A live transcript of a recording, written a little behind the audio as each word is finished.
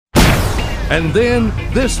And then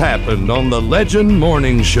this happened on the Legend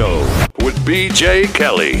Morning Show with B.J.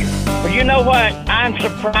 Kelly. Well, you know what? I'm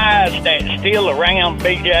surprised that's still around,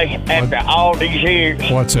 B.J., after all these years.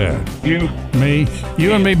 What's that? You. Me?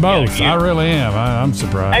 You and me both. Yeah, I really am. I'm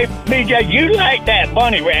surprised. Hey, B.J., you like that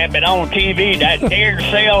bunny rabbit on TV, that dare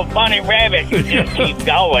sell bunny rabbit. You just keep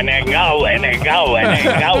going and going and going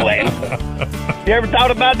and going. You ever thought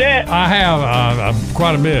about that? I have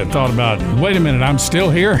quite a bit thought about, wait a minute, I'm still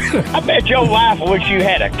here? I bet your wife wish you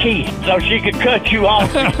had a key so she could cut you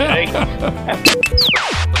off, B.J.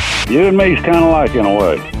 You and me's kind of like in a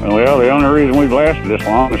way. Well, the only reason we've lasted this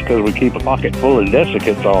long is because we keep a pocket full of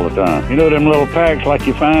desiccates all the time. You know them little packs like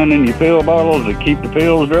you find in your pill bottles that keep the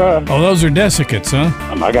pills dry? Oh, those are desiccates, huh?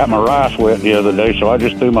 I got my rice wet the other day, so I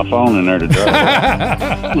just threw my phone in there to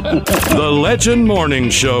dry. The Legend Morning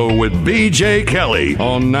Show with B.J. Kelly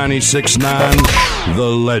on 96.9 The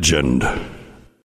Legend.